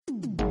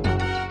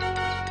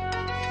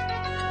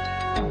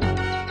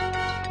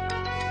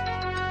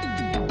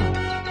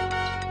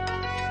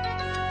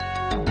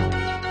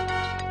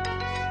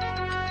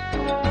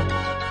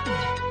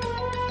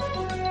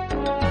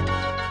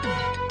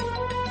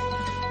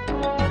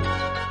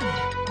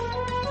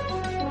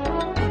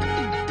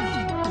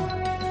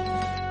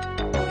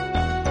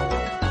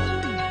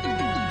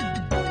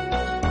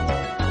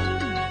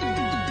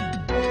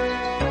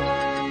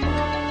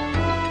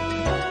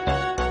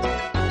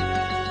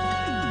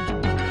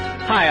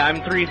Hi, I'm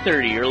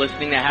 330. You're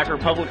listening to Hacker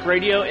Public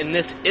Radio, and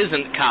this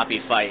isn't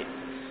Copy Fight.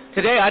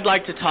 Today I'd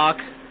like to talk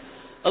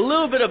a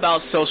little bit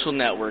about social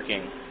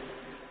networking.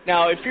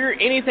 Now, if you're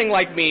anything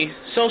like me,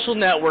 social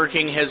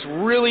networking has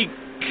really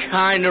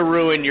kind of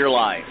ruined your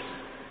life.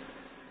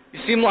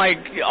 You seem like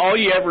all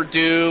you ever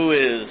do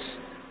is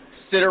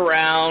sit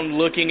around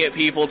looking at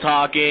people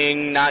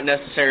talking, not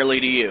necessarily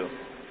to you.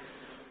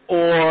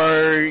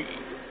 Or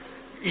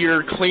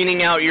you're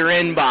cleaning out your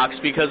inbox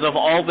because of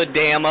all the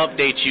damn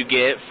updates you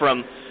get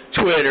from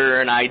Twitter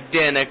and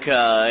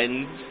Identica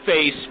and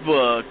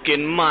Facebook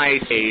and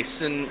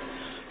MySpace and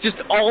just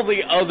all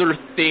the other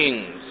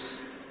things.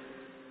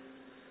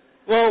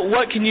 Well,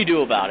 what can you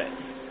do about it?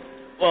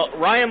 Well,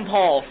 Ryan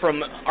Paul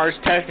from Ars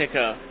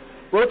Technica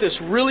wrote this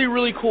really,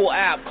 really cool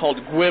app called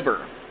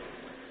Gwibber.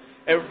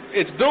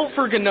 It's built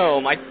for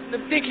GNOME. I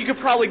think you could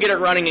probably get it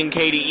running in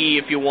KDE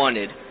if you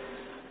wanted.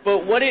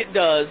 But what it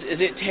does is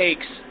it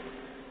takes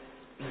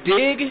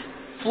Dig,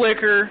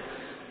 Flickr,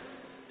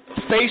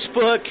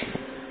 Facebook,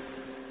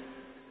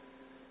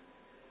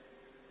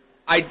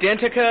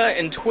 Identica,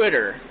 and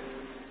Twitter,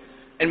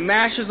 and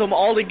mashes them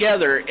all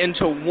together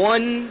into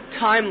one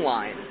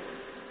timeline.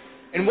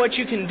 And what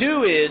you can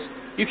do is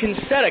you can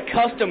set a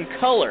custom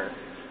color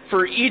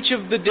for each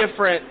of the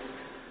different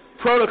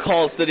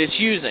protocols that it's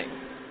using.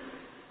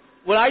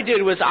 What I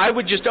did was I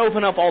would just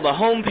open up all the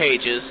home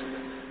pages,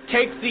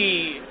 take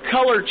the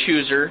color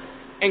chooser,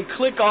 and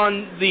click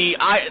on the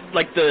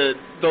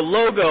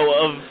logo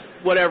of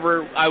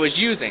whatever I was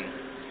using.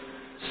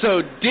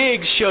 So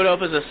Dig showed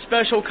up as a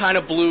special kind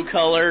of blue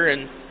color,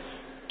 and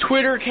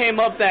Twitter came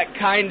up that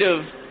kind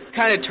of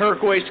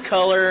turquoise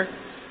color.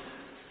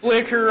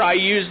 Flickr, I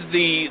used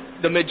the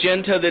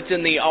magenta that's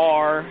in the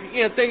R,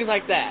 things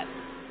like that.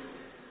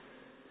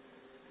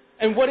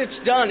 And what it's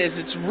done is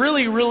it's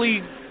really,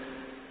 really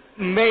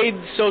made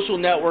social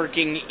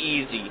networking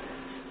easy.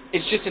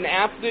 It's just an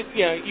app that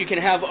you can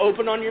have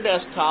open on your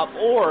desktop,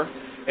 or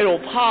it'll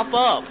pop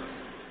up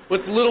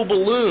with little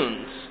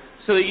balloons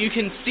so that you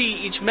can see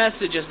each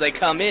message as they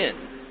come in.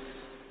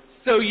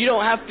 So you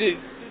don't have to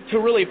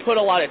really put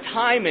a lot of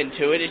time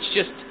into it. It's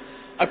just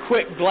a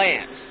quick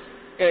glance.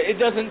 It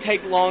doesn't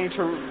take long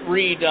to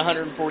read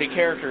 140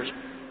 characters.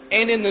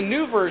 And in the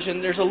new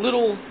version, there's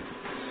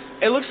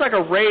it looks like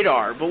a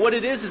radar, but what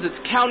it is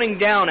it's counting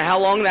down how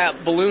long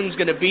that balloon's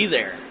going to be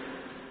there.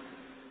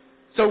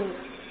 So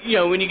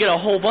when you get a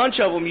whole bunch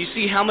of them, you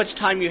see how much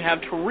time you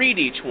have to read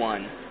each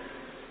one.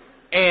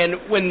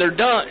 And when they're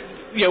done,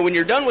 when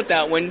you're done with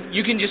that one,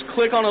 you can just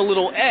click on a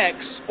little X,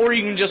 or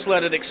you can just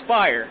let it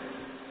expire.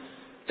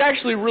 It's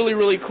actually really,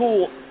 really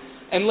cool.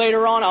 And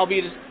later on, I'll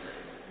be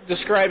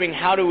describing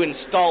how to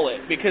install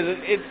it, because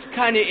it's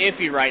kind of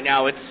iffy right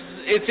now.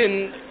 It's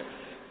in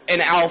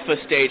an alpha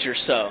stage or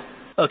so.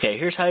 Okay,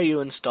 here's how you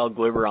install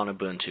Gwibber on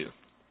Ubuntu.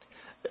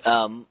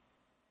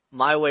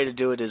 My way to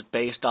do it is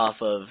based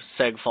off of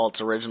Segfault's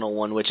original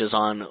one, which is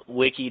on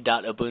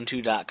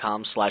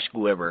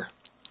wiki.ubuntu.com/Gwibber.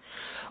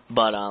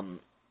 But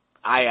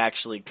I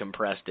actually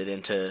compressed it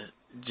into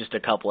just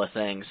a couple of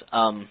things.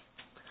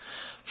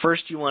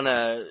 First, you want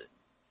to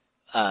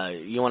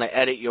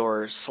edit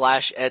your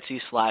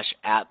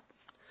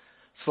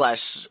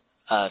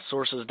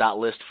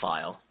 /etc/app/sources.list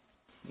file.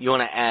 You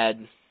want to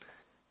add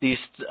these.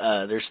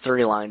 There's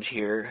 3 lines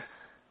here.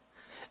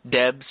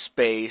 deb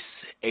space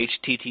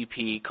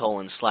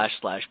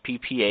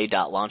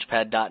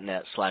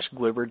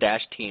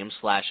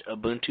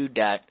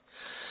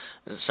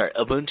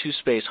http://ppa.launchpad.net/gwibber-team/ubuntu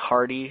space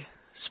hardy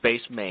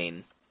space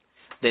main,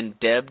 then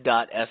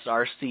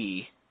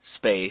deb.src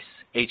space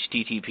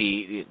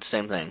http,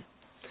 same thing.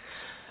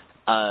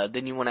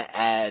 Then you want to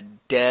add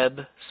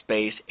deb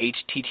space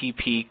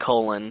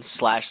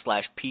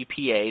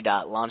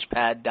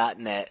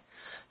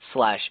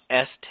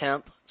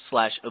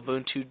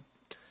http://ppa.launchpad.net/stemp/ubuntu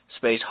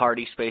space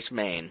hardy space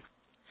main.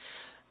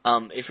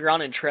 If you're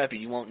on Intrepid,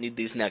 you won't need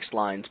these next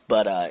lines,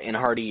 but in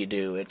Hardy you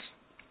do. It's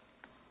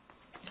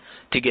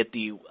to get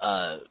the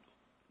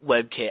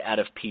webkit out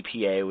of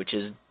PPA, which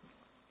is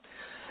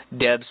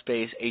deb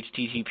space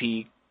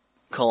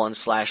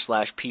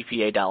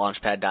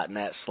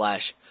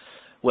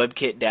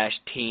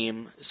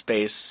http://ppa.launchpad.net/webkit-team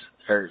space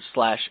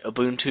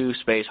 /ubuntu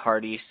space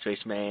hardy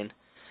space main,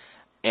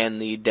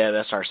 and the deb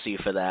src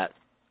for that.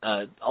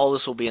 All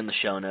this will be in the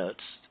show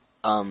notes.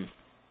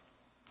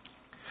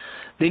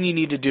 Then you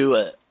need to do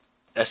a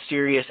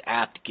serious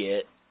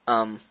apt-get.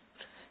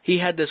 He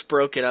had this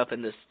broken up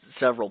into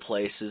several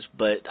places,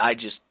 but I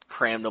just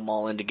crammed them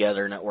all in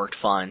together and it worked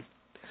fine.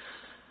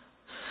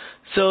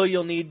 So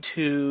you'll need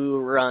to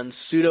run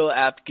sudo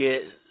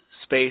apt-get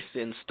space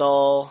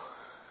install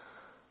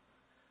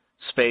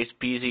space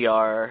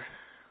bzr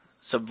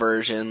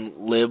subversion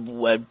lib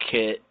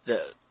webkit.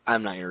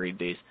 I'm not going to read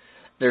these.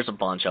 There's a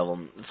bunch of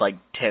them. It's like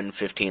 10,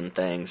 15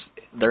 things.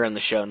 They're in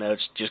the show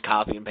notes. Just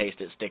copy and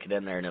paste it, stick it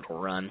in there, and it'll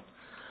run.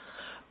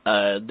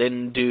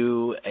 Then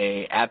do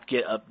a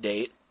apt-get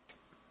update.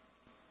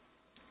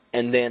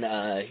 And then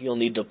you'll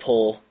need to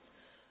pull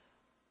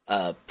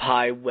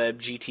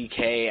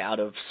PyWebGTK out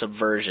of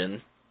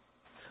Subversion,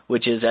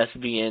 which is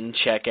SVN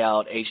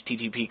checkout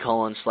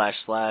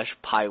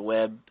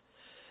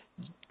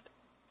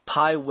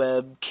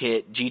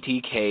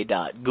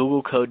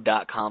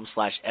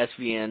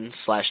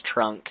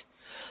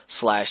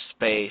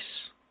pywebgtk.googlecode.com/svn/trunk/space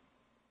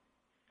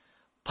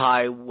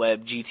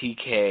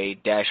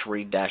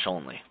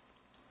pywebgtk-read-only.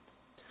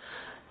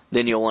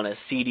 Then you'll want to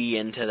CD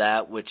into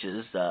that, which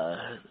is,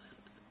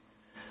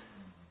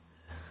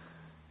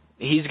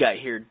 he's got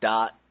here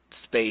dot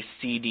space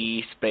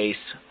CD space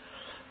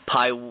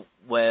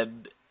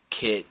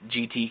pywebkit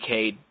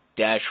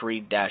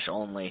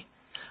GTK-read-only.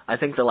 I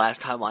think the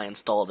last time I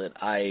installed it,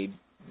 I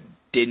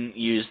didn't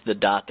use the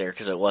dot there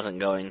because it wasn't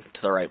going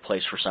to the right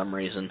place for some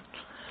reason.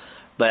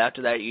 But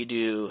after that, you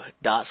do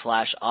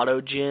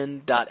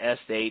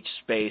 ./autogen.sh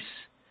space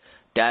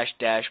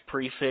 --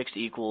 prefix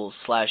equals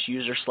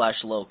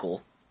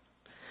 /user/local.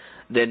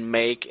 Then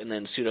make and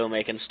then sudo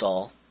make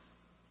install.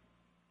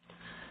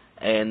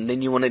 And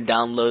then you want to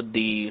download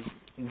the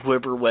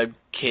gwibber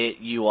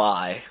webkit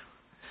UI.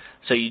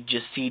 So you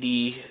just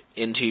CD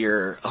into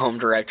your home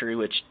directory,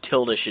 which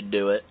tilde should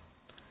do it.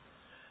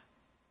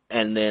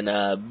 And then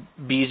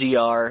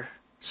bzr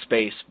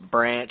space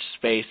branch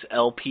space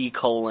lp :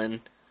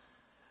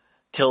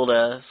 tilde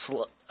segfault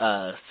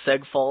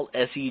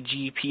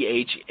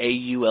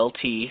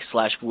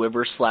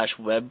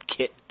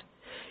segphault/gwibber/webkit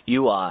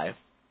UI.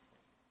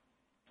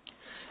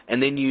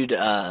 And then you'd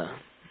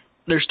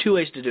there's two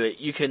ways to do it.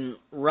 You can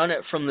run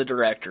it from the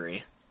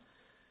directory,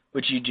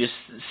 which you just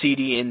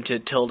cd into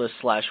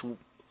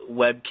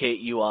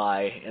tilde/webkit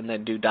UI and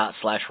then do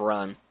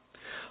 ./run.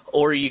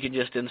 Or you can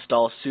just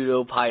install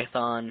sudo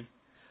python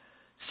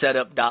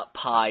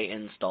setup.py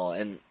install,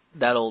 and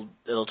it'll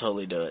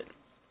totally do it.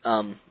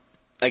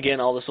 Again,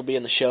 all this will be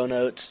in the show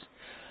notes.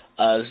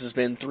 This has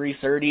been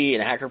 330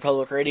 in Hacker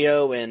Public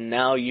Radio, and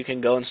now you can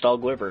go install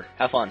Gwibber.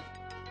 Have fun.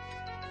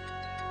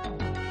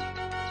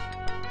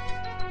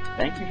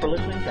 Thank you for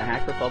listening to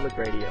Hacker Public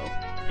Radio.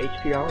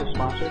 HPR is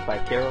sponsored by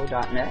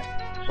Caro.net,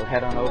 so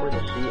head on over to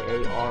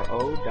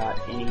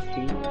caro.net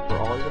for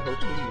all your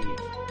hosting